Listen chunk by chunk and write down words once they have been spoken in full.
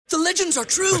The legends are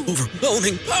true.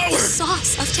 Overwhelming power!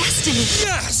 Sauce of destiny.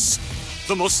 Yes!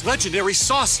 The most legendary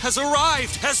sauce has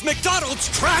arrived as McDonald's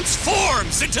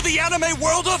transforms into the anime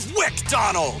world of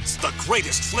WickDonald's. The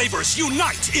greatest flavors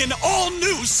unite in all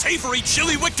new savory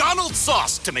chili McDonald's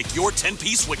sauce to make your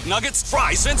 10-piece Wick Nuggets,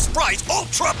 fries, and Sprite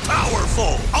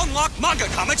ultra-powerful. Unlock manga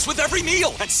comics with every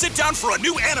meal and sit down for a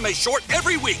new anime short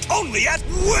every week only at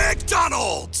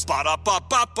WickDonald's.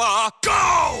 Ba-da-ba-ba-ba,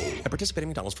 go! And participate in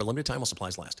McDonald's for a limited time while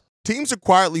supplies last. Teams are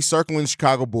quietly circling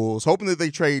Chicago Bulls, hoping that they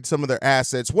trade some of their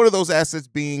assets. One of those assets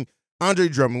being Andre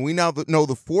Drummond. We now know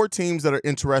the 4 teams that are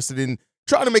interested in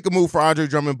trying to make a move for Andre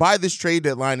Drummond by this trade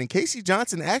deadline. And Casey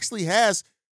Johnson actually has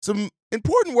some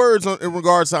important words in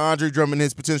regards to Andre Drummond and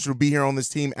his potential to be here on this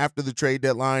team after the trade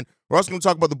deadline. We're also going to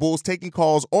talk about the Bulls taking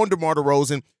calls on DeMar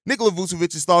DeRozan, Nikola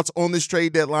Vucevic's thoughts on this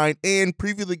trade deadline, and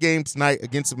preview the game tonight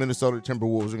against the Minnesota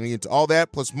Timberwolves. We're going to get into all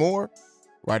that plus more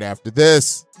right after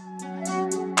this.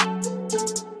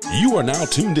 You are now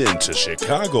tuned in to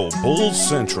Chicago Bulls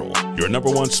Central, your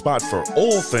number one spot for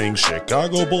all things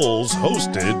Chicago Bulls,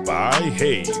 hosted by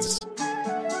Hayes.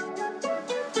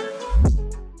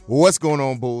 What's going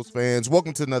on, Bulls fans?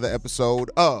 Welcome to another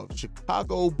episode of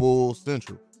Chicago Bulls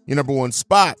Central, your number one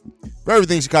spot for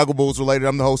everything Chicago Bulls related.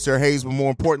 I'm the host, Sarah Hayes, but more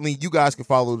importantly, you guys can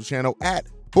follow the channel at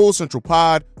Bulls Central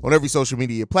Pod on every social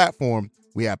media platform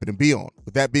we happen to be on.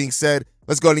 With that being said,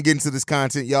 let's go ahead and get into this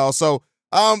content, y'all. So,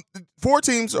 4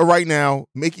 teams are right now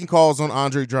making calls on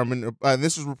Andre Drummond.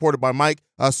 This was reported by Mike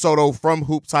Soto from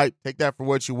Hoops Hype. Take that for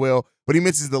what you will. But he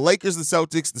mentions the Lakers, the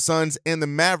Celtics, the Suns, and the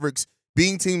Mavericks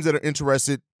being teams that are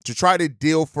interested to try to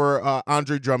deal for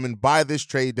Andre Drummond by this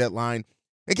trade deadline.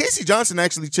 And Casey Johnson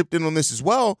actually chipped in on this as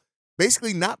well,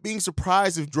 basically not being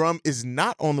surprised if Drum is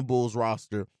not on the Bulls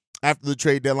roster after the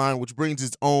trade deadline, which brings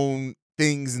its own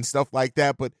things and stuff like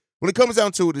that. But when it comes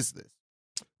down to it, it's this.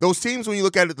 Those teams, when you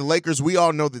look at it, the Lakers, we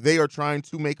all know that they are trying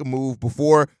to make a move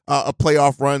before a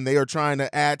playoff run. They are trying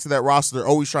to add to that roster. They're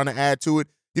always trying to add to it.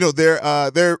 You know,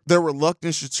 their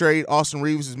reluctance to trade Austin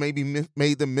Reeves has maybe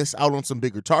made them miss out on some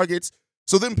bigger targets.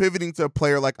 So them pivoting to a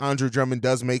player like Andre Drummond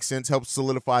does make sense, helps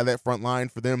solidify that front line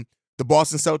for them. The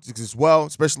Boston Celtics as well,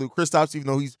 especially with Kristaps, even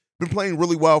though he's been playing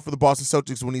really well for the Boston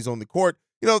Celtics when he's on the court.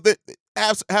 You know, they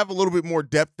have a little bit more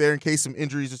depth there in case some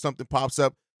injuries or something pops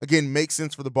up. Again, makes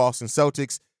sense for the Boston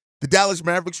Celtics. The Dallas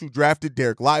Mavericks, who drafted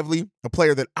Derek Lively, a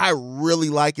player that I really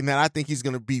like and that I think he's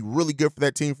going to be really good for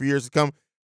that team for years to come.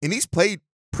 And he's played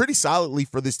pretty solidly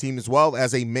for this team as well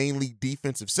as a mainly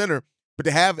defensive center. But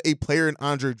to have a player in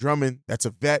Andre Drummond that's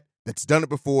a vet, that's done it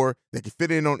before, that can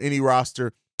fit in on any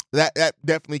roster, that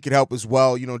definitely could help as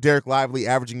well. You know, Derek Lively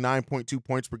averaging 9.2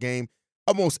 points per game,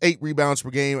 almost 8 rebounds per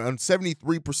game, on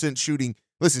 73% shooting.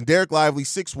 Listen, Derek Lively,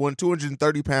 6'1",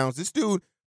 230 pounds. This dude,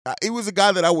 it was a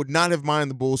guy that I would not have minded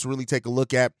the Bulls to really take a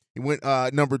look at. He went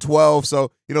number 12,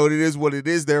 so, you know, it is what it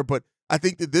is there. But I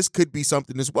think that this could be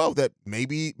something as well that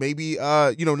maybe,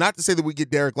 you know, not to say that we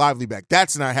get Derek Lively back.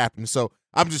 That's not happening. So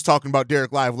I'm just talking about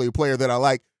Derek Lively, a player that I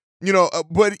like. You know,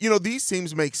 but, you know, these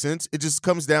teams make sense. It just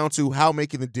comes down to how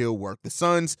making the deal work. The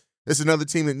Suns, that's another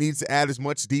team that needs to add as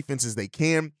much defense as they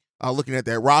can. Looking at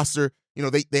that roster, you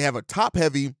know, they have a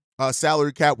top-heavy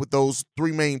salary cap with those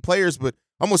 3 main players, but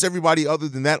almost everybody other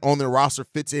than that on their roster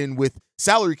fits in with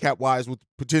salary cap-wise with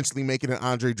potentially making an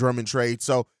Andre Drummond trade.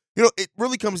 So, you know, it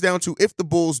really comes down to if the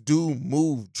Bulls do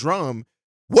move Drum,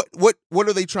 what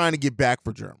are they trying to get back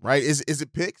for Drum, right? Is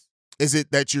it picks? Is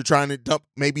it that you're trying to dump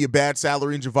maybe a bad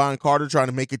salary in Javon Carter, trying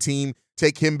to make a team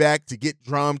take him back to get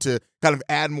Drum to kind of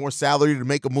add more salary to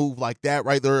make a move like that,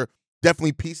 right? There are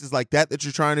definitely pieces like that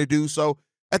you're trying to do. So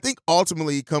I think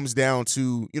ultimately it comes down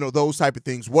to, you know, those type of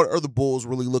things. What are the Bulls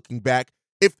really looking back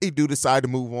if they do decide to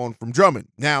move on from Drummond?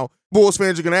 Now, Bulls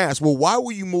fans are going to ask, well, why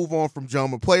will you move on from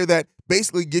Drummond, a player that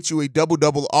basically gets you a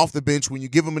double-double off the bench when you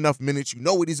give him enough minutes? You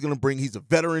know what he's going to bring. He's a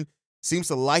veteran, seems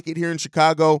to like it here in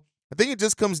Chicago. I think it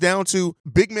just comes down to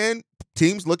big man.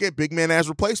 Teams look at big man as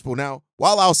replaceable. Now,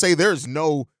 while I'll say there's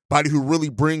nobody who really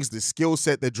brings the skill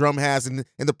set that Drum has and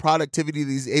the productivity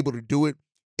that he's able to do it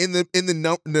in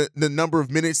the number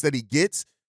of minutes that he gets,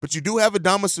 but you do have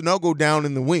Adama Sanogo down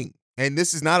in the wing. And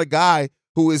this is not a guy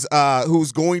who's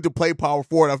going to play power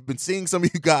forward. I've been seeing some of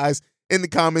you guys in the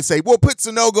comments say, well, put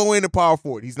Sanogo in a power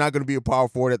forward. He's not going to be a power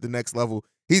forward at the next level.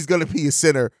 He's going to be a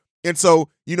center. And so,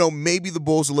 you know, maybe the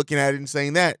Bulls are looking at it and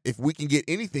saying that if we can get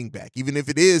anything back, even if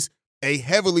it is a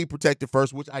heavily protected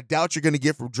first, which I doubt you're going to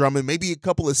get from Drummond, maybe a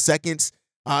couple of seconds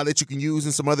that you can use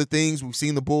in some other things. We've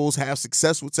seen the Bulls have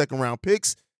success with second-round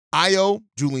picks.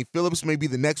 Julian Phillips may be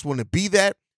the next one to be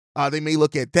that. They may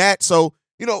look at that. So,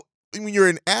 you know, when you're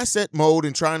in asset mode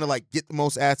and trying to, like, get the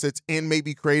most assets and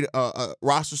maybe create a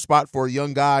roster spot for a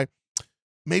young guy,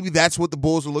 maybe that's what the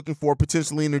Bulls are looking for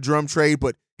potentially in the Drum trade.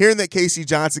 But hearing that K.C.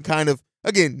 Johnson kind of,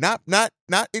 again, not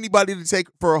anybody to take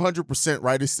for 100%,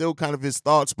 right? It's still kind of his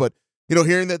thoughts, but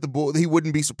hearing that he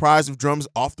wouldn't be surprised if Drum's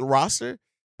off the roster,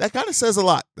 that kind of says a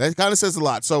lot.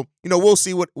 So, we'll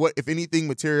see what if anything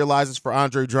materializes for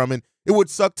Andre Drummond. It would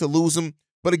suck to lose him,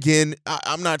 but again,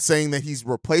 I'm not saying that he's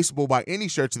replaceable by any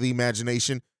stretch of the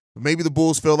imagination. But maybe the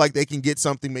Bulls feel like they can get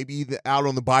something, maybe either out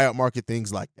on the buyout market,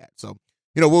 things like that. So,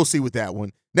 we'll see with that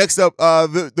one. Next up,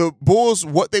 the Bulls,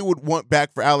 what they would want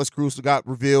back for Alex Caruso got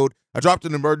revealed. I dropped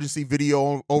an emergency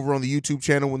video over on the YouTube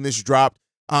channel when this dropped.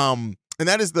 And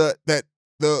that is that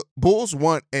the Bulls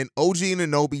want an OG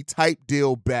Anunoby type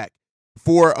deal back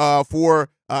for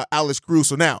Alex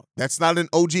Caruso. Now, that's not an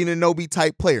OG Anunoby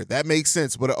type player. That makes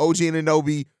sense. But an OG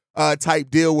Anunoby type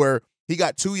deal where he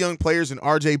got 2 young players in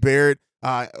RJ Barrett,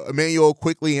 Emmanuel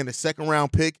Quickly, and a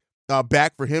second-round pick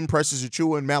back for him, Precious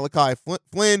Achiuwa, and Malachi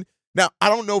Flynn. Now, I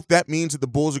don't know if that means that the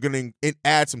Bulls are going to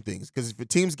add some things, because if a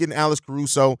team's getting Alex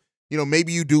Caruso,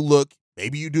 maybe you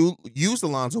do use the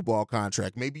Lonzo Ball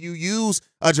contract. Maybe you use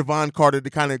Javon Carter to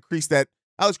kind of increase that.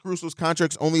 Alex Caruso's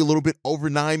contract's only a little bit over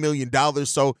 $9 million,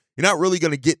 so you're not really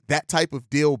going to get that type of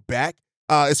deal back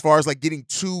as far as like getting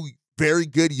 2 very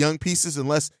good young pieces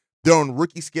unless they're on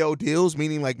rookie scale deals,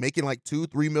 meaning like making like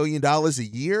 $2-3 million a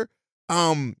year.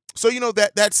 So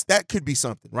that could be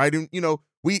something, right? And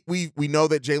we know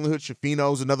that Jalen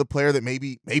Hood-Schifino is another player that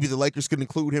maybe the Lakers could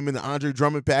include him in the Andre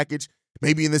Drummond package,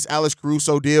 maybe in this Alex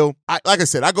Caruso deal. Like I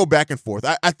said, I go back and forth.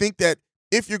 I think that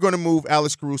if you're going to move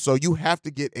Alex Caruso, you have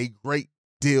to get a great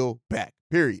deal back,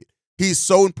 period. He's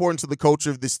so important to the culture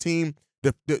of this team.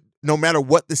 No matter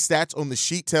what the stats on the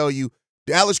sheet tell you,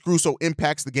 Alex Caruso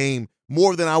impacts the game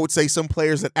more than I would say some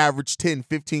players that average 10,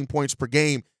 15 points per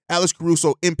game. Alex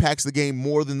Caruso impacts the game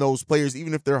more than those players,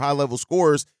 even if they're high-level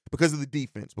scorers, because of the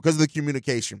defense, because of the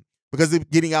communication, because of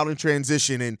getting out in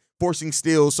transition and forcing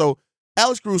steals. So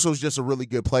Alex Caruso is just a really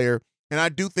good player, and I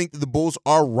do think that the Bulls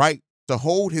are right to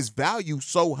hold his value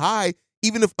so high,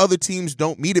 even if other teams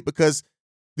don't meet it, because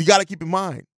you got to keep in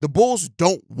mind, the Bulls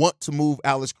don't want to move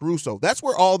Alex Caruso. That's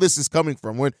where all this is coming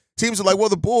from. When teams are like, well,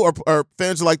 the Bulls, or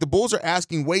fans are like, the Bulls are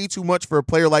asking way too much for a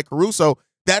player like Caruso.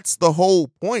 That's the whole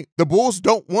point. The Bulls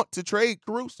don't want to trade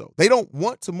Caruso. They don't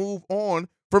want to move on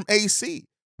from AC,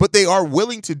 but they are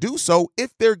willing to do so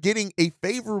if they're getting a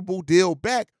favorable deal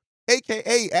back.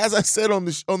 AKA, as I said on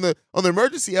the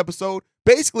emergency episode,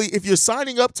 basically, if you're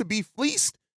signing up to be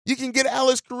fleeced, you can get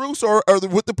Alex Caruso, or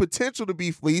with the potential to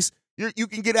be fleeced, you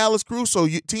can get Alex Caruso.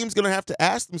 Team's going to have to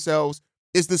ask themselves,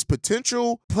 is this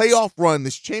potential playoff run,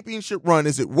 this championship run,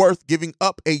 is it worth giving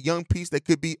up a young piece that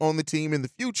could be on the team in the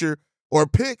future, or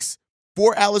picks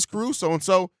for Alex Caruso? And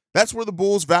so that's where the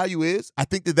Bulls' value is. I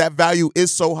think that value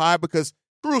is so high because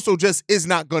Caruso just is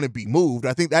not going to be moved.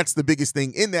 I think that's the biggest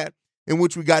thing in that, in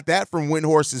which we got that from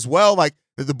Windhorst as well, like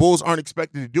that the Bulls aren't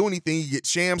expected to do anything. You get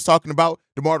Shams talking about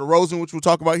DeMar DeRozan, which we'll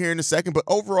talk about here in a second. But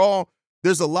overall,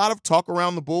 there's a lot of talk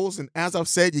around the Bulls, and as I've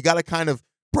said, you got to kind of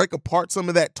break apart some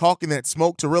of that talk and that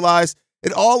smoke to realize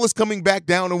it all is coming back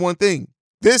down to one thing.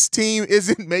 This team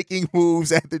isn't making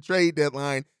moves at the trade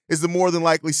deadline is the more than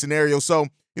likely scenario. So,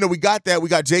 we got that. We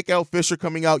got Jake L. Fisher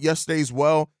coming out yesterday as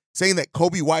well, saying that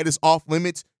Kobe White is off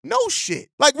limits. No shit.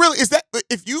 Like, really, is that,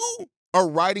 if you are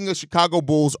writing a Chicago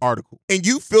Bulls article and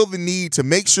you feel the need to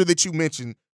make sure that you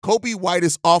mention Kobe White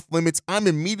is off limits, I'm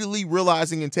immediately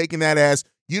realizing and taking that as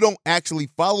you don't actually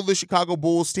follow the Chicago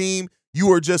Bulls team.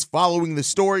 You are just following the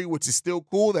story, which is still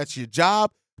cool. That's your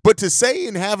job. But to say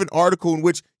and have an article in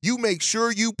which you make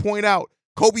sure you point out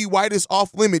Kobe White is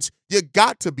off limits, you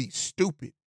got to be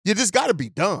stupid. You just got to be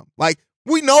dumb. Like,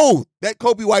 we know that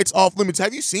Kobe White's off limits.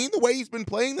 Have you seen the way he's been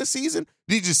playing this season?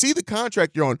 Did you see the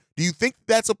contract you're on? Do you think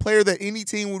that's a player that any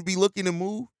team would be looking to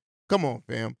move? Come on,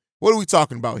 fam. What are we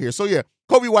talking about here? So, yeah,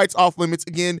 Kobe White's off limits.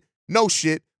 Again, no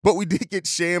shit. But we did get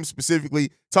Shams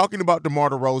specifically talking about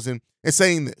DeMar DeRozan and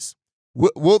saying this.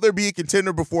 Will there be a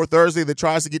contender before Thursday that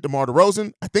tries to get DeMar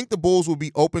DeRozan? I think the Bulls will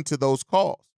be open to those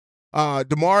calls.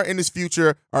 DeMar and his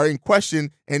future are in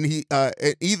question, and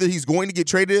either he's going to get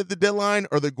traded at the deadline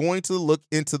or they're going to look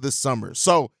into the summer.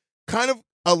 So kind of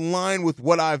align with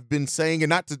what I've been saying, and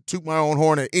not to toot my own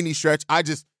horn at any stretch. I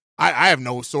have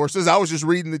no sources. I was just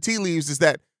reading the tea leaves, is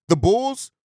that the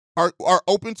Bulls are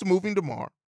open to moving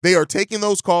DeMar. They are taking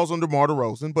those calls on DeMar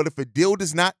DeRozan, but if a deal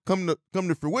does not come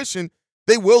to fruition,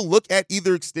 they will look at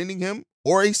either extending him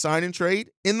or a sign and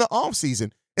trade in the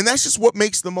offseason. And that's just what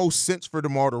makes the most sense for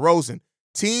DeMar DeRozan.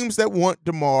 Teams that want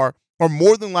DeMar are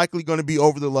more than likely going to be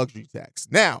over the luxury tax.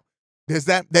 Now,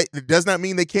 that does not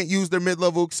mean they can't use their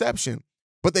mid-level exception,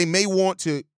 but they may want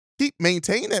to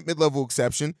maintain that mid-level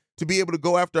exception to be able to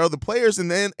go after other players,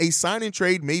 and then a sign-and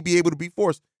trade may be able to be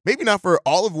forced. Maybe not for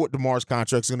all of what DeMar's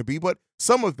contract is going to be, but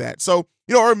some of that. So,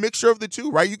 or a mixture of the two,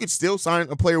 right? You could still sign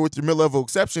a player with your mid-level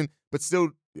exception, but still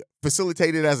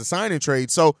facilitate it as a sign-and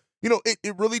trade. So,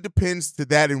 it really depends to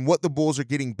that and what the Bulls are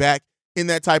getting back in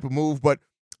that type of move. But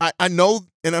I know,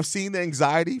 and I've seen the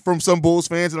anxiety from some Bulls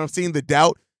fans, and I've seen the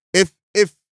doubt. If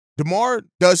DeMar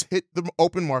does hit the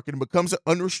open market and becomes an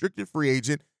unrestricted free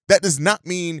agent, that does not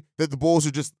mean that the Bulls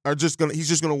he's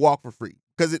just gonna walk for free.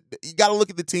 Because you got to look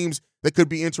at the teams that could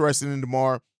be interested in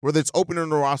DeMar, whether it's opening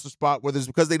the roster spot, whether it's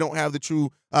because they don't have the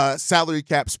true salary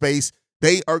cap space.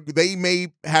 They may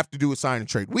have to do a sign and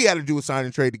trade. We had to do a sign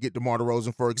and trade to get DeMar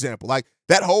DeRozan, for example. Like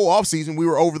that whole offseason, we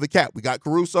were over the cap. We got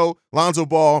Caruso, Lonzo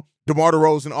Ball, DeMar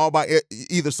DeRozan, all by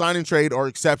either sign and trade or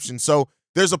exception. So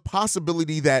there's a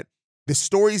possibility that the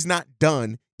story's not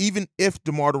done, even if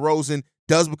DeMar DeRozan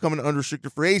does become an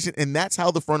unrestricted free agent, and that's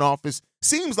how the front office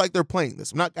seems like they're playing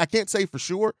this. I can't say for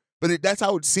sure, but that's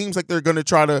how it seems like they're going to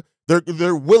try to.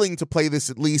 They're willing to play this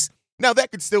at least. Now,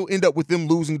 that could still end up with them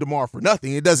losing DeMar for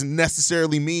nothing. It doesn't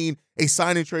necessarily mean a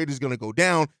sign-and trade is going to go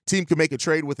down. Team can make a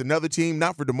trade with another team,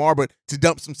 not for DeMar, but to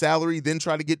dump some salary, then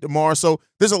try to get DeMar. So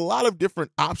there's a lot of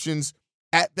different options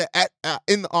in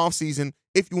the offseason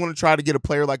if you want to try to get a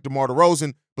player like DeMar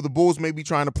DeRozan, but the Bulls may be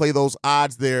trying to play those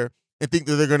odds there and think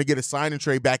that they're going to get a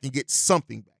sign-and-trade back and get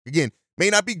something back. Again, may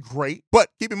not be great, but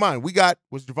keep in mind,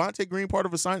 was Javonte Green part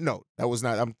of a sign? No, that was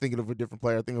not. I'm thinking of a different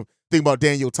player. I think about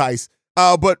Daniel Tice.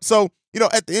 But so,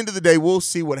 at the end of the day, we'll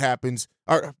see what happens.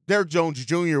 Derrick Jones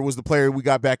Jr. was the player we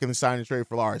got back in the sign and trade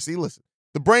for Larry. See, listen,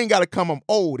 the brain got to come. I'm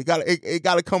old. It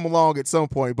got to come along at some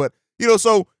point. But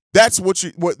so that's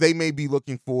what they may be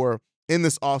looking for in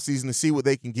this offseason to see what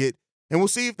they can get, and we'll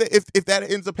see if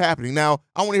that ends up happening. Now,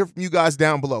 I want to hear from you guys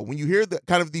down below. When you hear the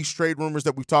kind of these trade rumors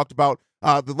that we've talked about,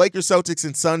 the Lakers, Celtics,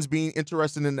 and Suns being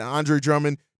interested in Andre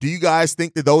Drummond, do you guys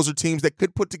think that those are teams that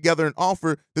could put together an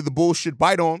offer that the Bulls should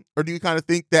bite on? Or do you kind of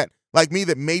think that, like me,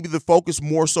 that maybe the focus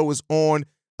more so is on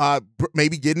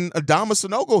maybe getting Adama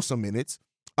Sanogo some minutes?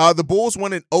 The Bulls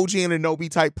want an OG Anunoby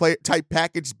type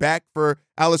package back for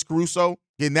Alex Caruso.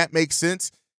 Again, that makes sense.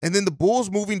 And then the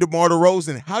Bulls moving DeMar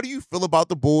DeRozan. How do you feel about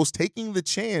the Bulls taking the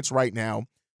chance right now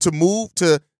to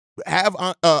have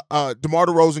DeMar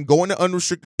DeRozan go into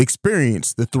unrestricted?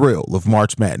 Experience the thrill of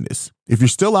March Madness. If you're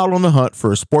still out on the hunt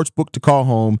for a sports book to call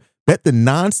home, bet the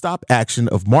nonstop action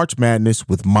of March Madness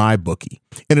with MyBookie.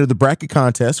 Enter the bracket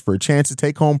contest for a chance to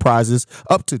take home prizes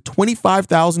up to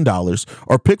 $25,000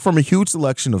 or pick from a huge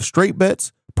selection of straight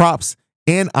bets, props,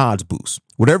 and odds boosts.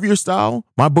 Whatever your style,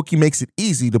 MyBookie makes it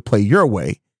easy to play your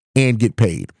way and get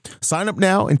paid. Sign up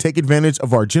now and take advantage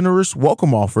of our generous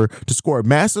welcome offer to score a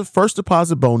massive first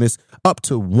deposit bonus up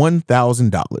to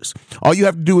 $1,000. All you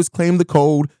have to do is claim the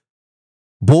code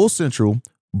BULLCENTRAL,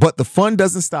 but the fun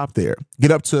doesn't stop there.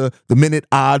 Get up to the minute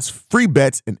odds, free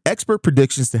bets, and expert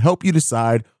predictions to help you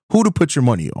decide who to put your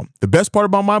money on. The best part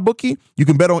about MyBookie, you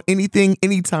can bet on anything,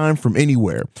 anytime, from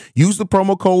anywhere. Use the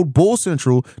promo code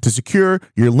BULLCENTRAL to secure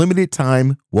your limited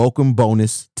time welcome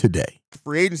bonus today.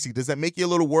 Free agency, does that make you a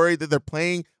little worried that they're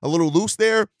playing a little loose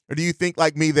there? Or do you think,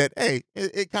 like me, that, hey,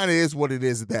 it kind of is what it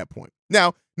is at that point?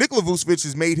 Now, Nikola Vucevic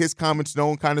has made his comments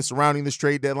known kind of surrounding this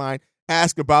trade deadline,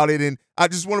 ask about it, and I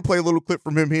just want to play a little clip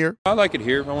from him here. I like it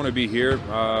here. I want to be here.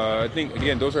 I think,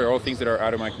 again, those are all things that are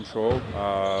out of my control.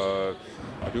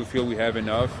 I do feel we have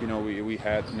enough. We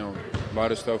had, a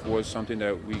lot of stuff was something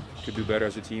that we could do better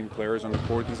as a team, players on the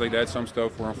court, things like that. Some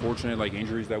stuff were unfortunate, like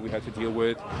injuries that we had to deal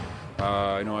with.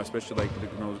 Especially like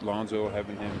Lonzo,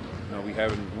 having him. We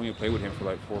haven't played with him for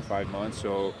like 4 or 5 months.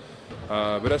 So,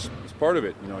 but it's part of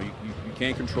it. You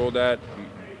can't control that.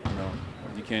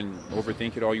 You can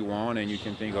overthink it all you want, and you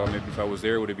can think, oh, maybe if I was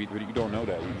there, would it be? But you don't know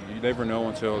that. You never know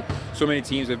until so many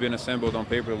teams have been assembled on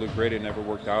paper that look great. It never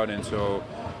worked out, and so.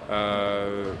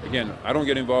 Again, I don't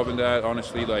get involved in that,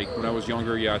 honestly. Like, when I was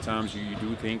younger, at times you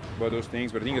do think about those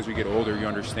things. But I think as we get older, you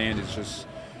understand it's just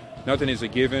nothing is a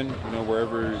given.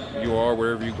 Wherever you are,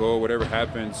 wherever you go, whatever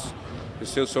happens, there's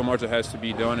still so much that has to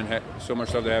be done and so much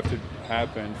stuff that have to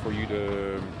happen for you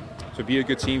to be a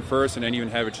good team first and then even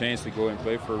have a chance to go and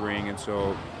play for a ring. And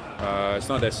so it's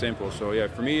not that simple. So, yeah,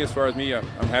 for me, as far as me, I'm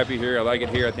happy here. I like it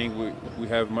here. I think we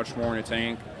have much more in the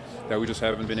tank that we just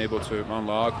haven't been able to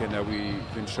unlock and that we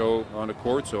can show on the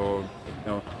court. So,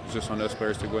 it's just on us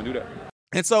players to go and do that.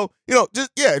 And so,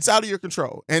 it's out of your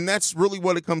control. And that's really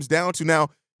what it comes down to. Now,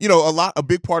 a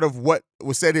big part of what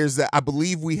was said here is that I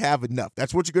believe we have enough.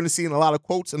 That's what you're going to see in a lot of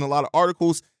quotes and a lot of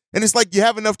articles. And it's like, you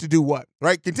have enough to do what,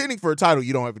 right? Contending for a title,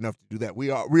 you don't have enough to do that.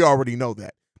 We already know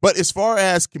that. But as far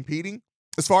as competing,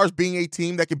 as far as being a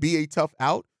team that can be a tough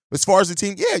out, As far as the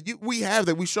team, we have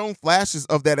that. We've shown flashes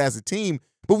of that as a team,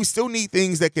 but we still need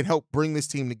things that can help bring this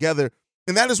team together.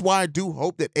 And that is why I do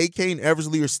hope that AK and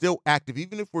Eversley are still active,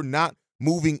 even if we're not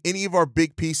moving any of our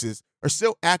big pieces, are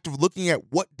still active looking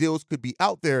at what deals could be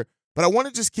out there. But I want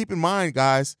to just keep in mind,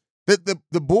 guys, that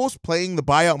the Bulls playing the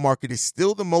buyout market is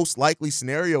still the most likely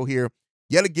scenario here,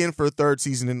 yet again for a third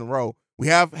season in a row. We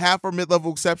have half our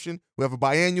mid-level exception. We have a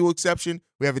biannual exception.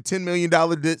 We have a $10 million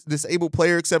disabled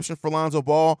player exception for Lonzo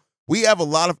Ball. We have a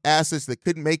lot of assets that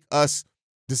could make us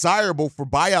desirable for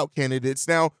buyout candidates.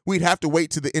 Now, we'd have to wait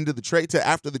to the end of the trade, to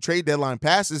after the trade deadline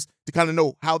passes, to kind of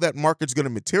know how that market's going to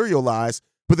materialize.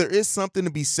 But there is something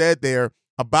to be said there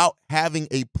about having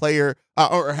a player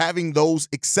or having those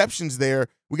exceptions there.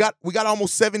 We got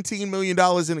almost $17 million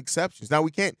in exceptions. Now,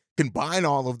 we can't combine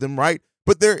all of them, right?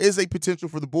 But there is a potential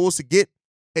for the Bulls to get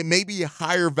maybe a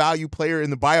higher value player in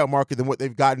the buyout market than what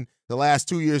they've gotten the last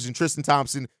 2 years in Tristan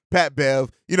Thompson, Pat Bev.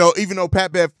 Even though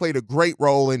Pat Bev played a great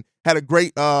role and had a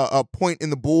great point in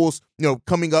the Bulls,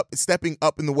 stepping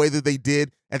up in the way that they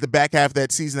did at the back half of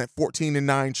that season, that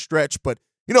 14-9 stretch. But,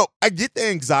 I get the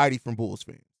anxiety from Bulls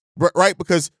fans, right?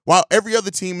 Because while every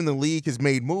other team in the league has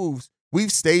made moves,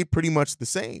 we've stayed pretty much the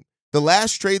same. The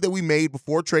last trade that we made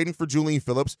before trading for Julian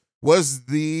Phillips was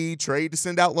the trade to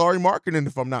send out Lauri Markkanen,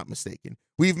 if I'm not mistaken.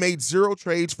 We've made 0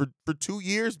 trades for 2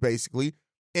 years, basically.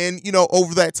 And,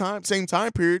 over that same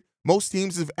time period, most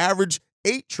teams have averaged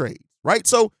 8 trades, right?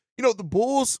 So, the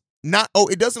Bulls,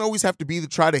 it doesn't always have to be to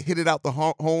try to hit it out the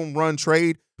home run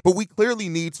trade, but we clearly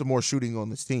need some more shooting on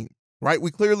this team, right?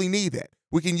 We clearly need that.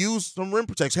 We can use some rim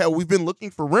protection. Hell, we've been looking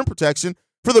for rim protection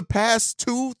for the past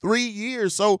 2-3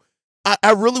 years. So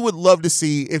I really would love to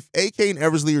see if AK and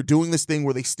Eversley are doing this thing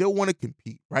where they still want to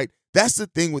compete, right? That's the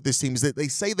thing with this team, is that they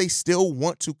say they still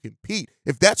want to compete.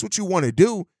 If that's what you want to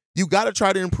do, you got to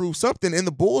try to improve something. And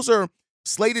the Bulls are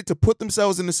slated to put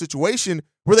themselves in a situation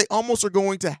where they almost are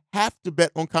going to have to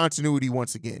bet on continuity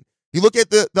once again. You look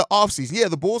at the offseason. Yeah,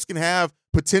 the Bulls can have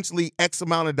potentially X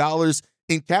amount of dollars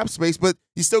in cap space, but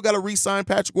you still got to re-sign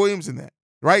Patrick Williams in that,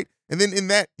 right? And then in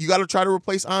that, you got to try to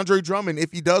replace Andre Drummond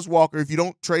if he does walk, or if you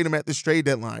don't trade him at this trade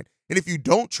deadline. And if you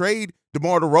don't trade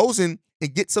DeMar DeRozan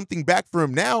and get something back for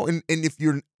him now, and if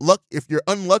you're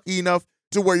unlucky enough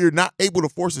to where you're not able to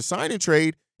force a sign and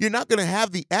trade, you're not going to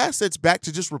have the assets back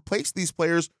to just replace these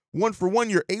players one for one.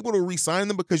 You're able to re-sign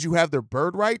them because you have their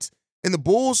bird rights. And the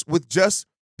Bulls, with just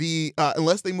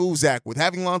unless they move Zach, with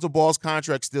having Lonzo Ball's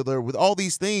contract still there, with all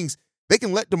these things, they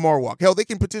can let DeMar walk. Hell, they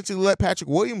can potentially let Patrick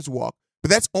Williams walk. But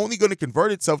that's only going to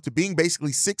convert itself to being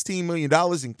basically $16 million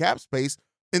in cap space.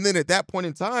 And then at that point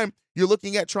in time, you're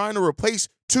looking at trying to replace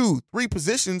 2-3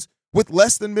 positions with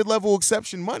less than mid-level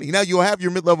exception money. Now, you'll have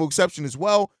your mid-level exception as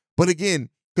well. But again,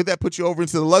 could that put you over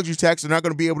into the luxury tax? They're not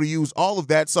going to be able to use all of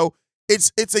that. So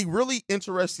it's a really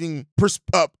interesting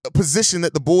position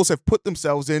that the Bulls have put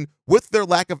themselves in with their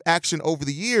lack of action over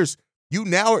the years. You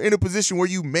now are in a position where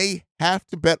you may have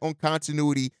to bet on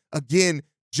continuity again,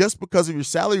 just because of your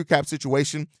salary cap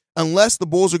situation, unless the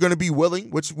Bulls are going to be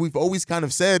willing, which we've always kind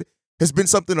of said has been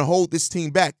something to hold this team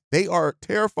back. They are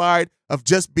terrified of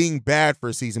just being bad for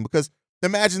a season, because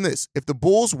imagine this. If the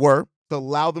Bulls were to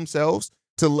allow themselves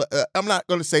to, I'm not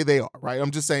going to say they are, right?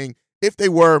 I'm just saying if they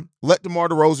were, let DeMar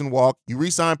DeRozan walk, you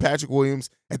re-sign Patrick Williams.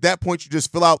 At that point, you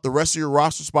just fill out the rest of your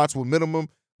roster spots with minimum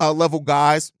level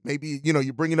guys. Maybe,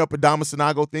 you're bringing up Adama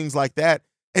Sanago, things like that.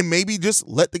 And maybe just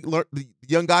let the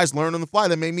young guys learn on the fly.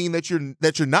 That may mean that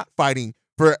you're not fighting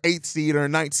for an 8th seed or a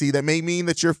 9th seed. That may mean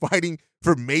that you're fighting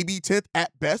for maybe 10th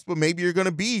at best, but maybe you're going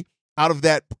to be out of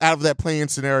that playing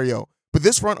scenario. But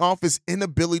this front office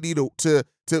inability to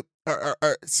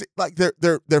like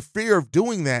their fear of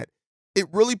doing that, it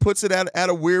really puts it at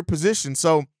a weird position.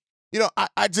 So,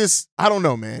 I don't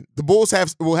know, man. The Bulls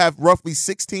will have roughly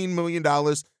 $16 million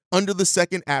under the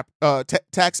second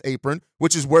tax apron,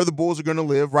 which is where the Bulls are going to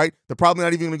live, right? They're probably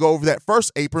not even going to go over that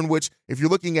first apron, which, if you're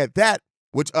looking at that,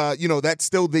 which, that's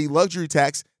still the luxury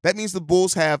tax, that means the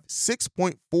Bulls have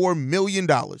 $6.4 million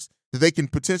that they can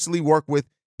potentially work with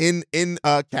in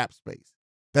cap space.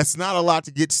 That's not a lot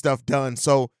to get stuff done.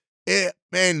 So,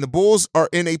 the Bulls are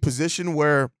in a position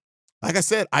where, like I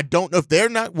said, I don't know if they're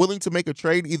not willing to make a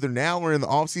trade either now or in the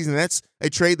offseason. That's a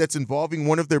trade that's involving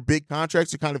one of their big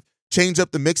contracts to kind of change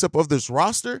up the mix-up of this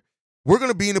roster. We're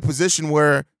going to be in a position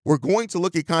where we're going to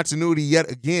look at continuity yet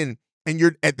again. And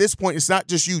you're at this point, it's not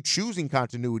just you choosing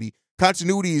continuity.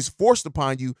 Continuity is forced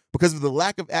upon you because of the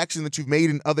lack of action that you've made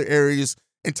in other areas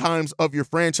and times of your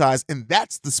franchise. And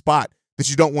that's the spot that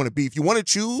you don't want to be. If you want to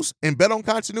choose and bet on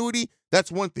continuity,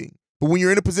 that's one thing. But when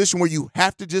you're in a position where you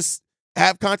have to just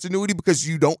have continuity because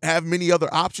you don't have many other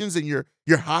options and your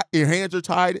hands are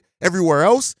tied everywhere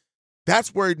else,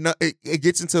 that's where it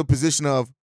gets into a position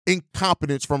of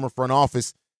incompetence from a front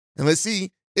office. And let's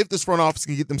see if this front office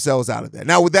can get themselves out of that.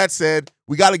 Now, with that said,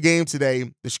 we got a game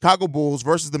today, the Chicago Bulls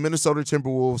versus the Minnesota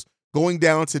Timberwolves going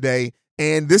down today.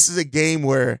 And this is a game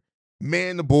where,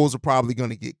 man, the Bulls are probably going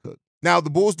to get cooked. Now, the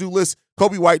Bulls do list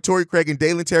Kobe White, Torrey Craig, and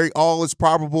Dalen Terry all as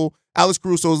probable. Alex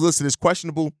Caruso is listed as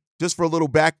questionable. Just for a little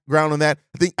background on that,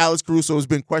 I think Alex Caruso has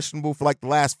been questionable for like the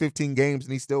last 15 games,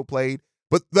 and he still played.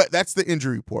 But that's the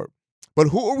injury report. But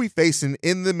who are we facing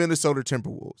in the Minnesota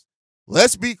Timberwolves?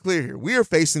 Let's be clear here. We are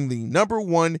facing the number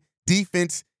one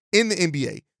defense in the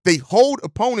NBA. They hold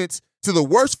opponents to the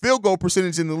worst field goal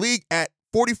percentage in the league at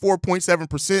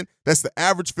 44.7%. That's the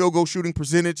average field goal shooting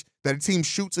percentage that a team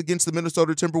shoots against the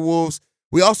Minnesota Timberwolves.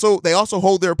 They also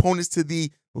hold their opponents to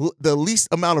the least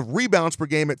amount of rebounds per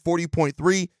game at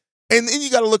 40.3. And then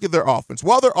you got to look at their offense.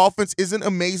 While their offense isn't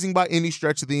amazing by any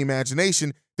stretch of the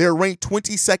imagination, they're ranked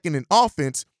 22nd in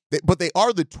offense, but they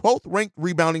are the 12th ranked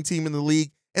rebounding team in the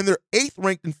league, and they're 8th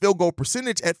ranked in field goal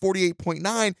percentage at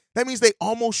 48.9. That means they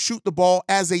almost shoot the ball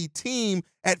as a team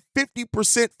at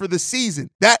 50% for the season.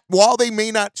 That, while they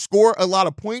may not score a lot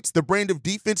of points, the brand of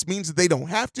defense means that they don't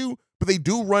have to, but they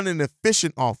do run an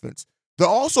efficient offense. They're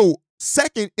also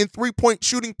second in three-point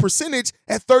shooting percentage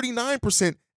at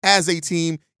 39% as a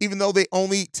team, even though they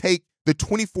only take the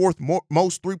 24th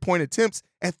most three-point attempts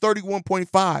at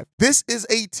 31.5. This is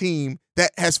a team that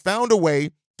has found a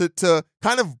way to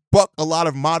kind of buck a lot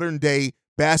of modern-day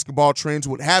basketball trends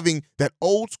with having that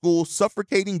old-school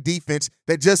suffocating defense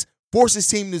that just forces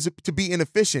teams to be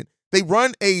inefficient. They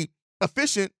run a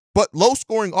efficient but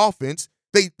low-scoring offense.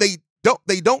 They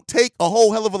don't take a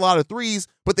whole hell of a lot of threes,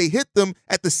 but they hit them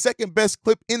at the second best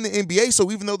clip in the NBA.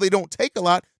 So even though they don't take a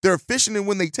lot, they're efficient in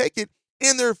when they take it,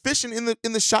 and they're efficient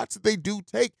in the shots that they do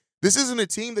take. This isn't a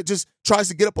team that just tries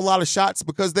to get up a lot of shots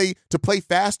because to play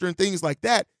faster and things like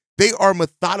that. They are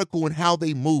methodical in how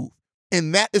they move,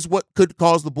 and that is what could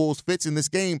cause the Bulls fits in this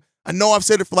game. I know I've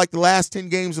said it for like the last 10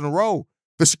 games in a row.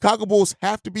 The Chicago Bulls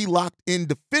have to be locked in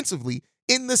defensively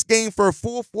in this game for a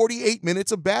full 48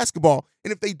 minutes of basketball.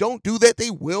 And if they don't do that, they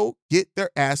will get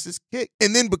their asses kicked.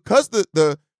 And then because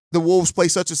the Wolves play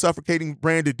such a suffocating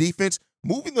brand of defense,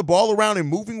 moving the ball around and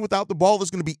moving without the ball is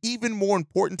going to be even more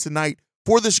important tonight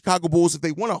for the Chicago Bulls if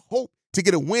they want to hope to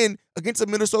get a win against a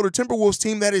Minnesota Timberwolves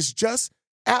team that is just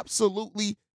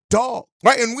absolutely dog,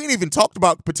 right? And we ain't even talked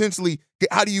about potentially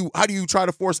how do you try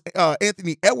to force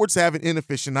Anthony Edwards to have an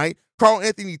inefficient night. Karl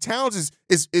Anthony Towns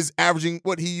is averaging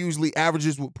what he usually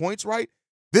averages with points, right?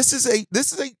 This is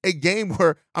a game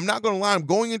where I'm not going to lie. I'm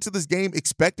going into this game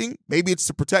expecting, maybe it's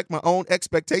to protect my own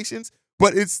expectations,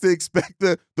 but it's to expect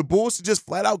the Bulls to just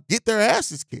flat out get their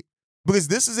asses kicked, because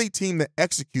this is a team that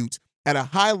executes at a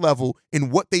high level in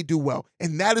what they do well.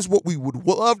 And that is what we would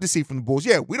love to see from the Bulls.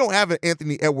 Yeah, we don't have an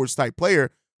Anthony Edwards type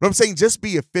player, but I'm saying just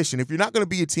be efficient. If you're not going to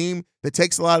be a team that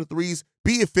takes a lot of threes,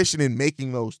 be efficient in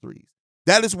making those threes.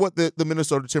 That is what the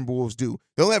Minnesota Timberwolves do.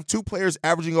 They only have two players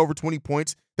averaging over 20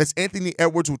 points. That's Anthony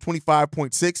Edwards with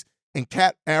 25.6 and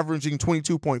Cat averaging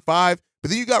 22.5. But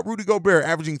then you got Rudy Gobert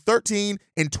averaging 13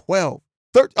 and 12.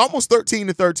 Almost 13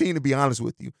 to 13, to be honest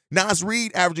with you. Naz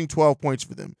Reid averaging 12 points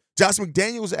for them. Josh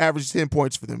McDaniels averaged 10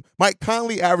 points for them. Mike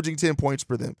Conley averaging 10 points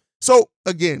for them. So,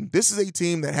 again, this is a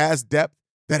team that has depth,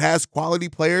 that has quality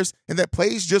players, and that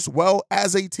plays just well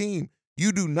as a team.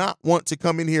 You do not want to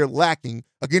come in here lacking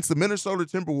against the Minnesota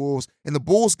Timberwolves, and the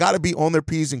Bulls got to be on their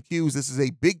P's and Q's. This is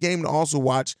a big game to also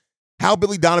watch how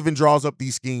Billy Donovan draws up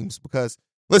these schemes, because,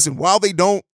 listen, while they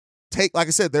don't take, like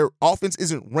I said, their offense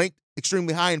isn't ranked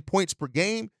extremely high in points per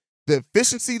game, the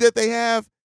efficiency that they have,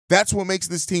 that's what makes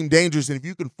this team dangerous. And if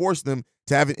you can force them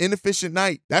to have an inefficient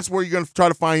night, that's where you're going to try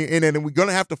to find your in, and we're going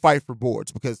to have to fight for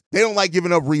boards because they don't like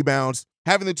giving up rebounds,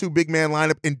 having the two big man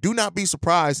lineup, and do not be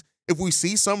surprised if we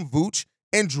see some Vooch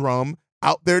and Drum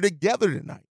out there together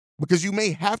tonight, because you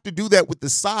may have to do that with the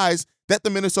size that the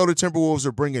Minnesota Timberwolves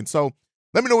are bringing. So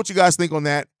let me know what you guys think on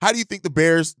that. How do you think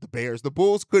the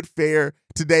Bulls could fare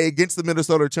today against the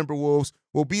Minnesota Timberwolves?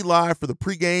 We'll be live for the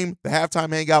pregame, the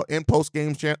halftime hangout, and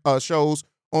postgame shows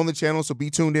on the channel, so be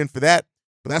tuned in for that.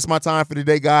 But that's my time for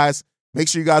today, guys. Make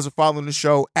sure you guys are following the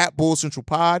show at Bull Central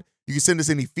Pod. You can send us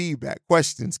any feedback,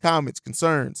 questions, comments,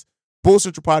 concerns,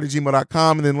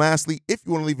 bullcentralpod@gmail.com. And then lastly, if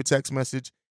you want to leave a text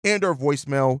message and or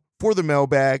voicemail for the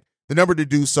mailbag, the number to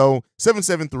do so,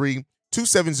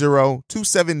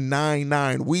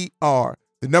 773-270-2799. We are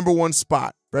the number one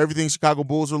spot for everything Chicago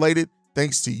Bulls related,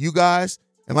 thanks to you guys.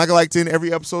 And like I like to end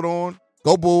every episode on,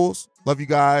 go Bulls. Love you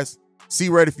guys. See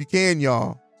red if you can,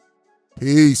 y'all.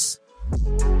 Peace.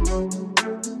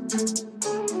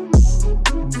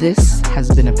 This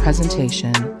has been a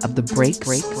presentation of the Break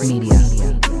Media.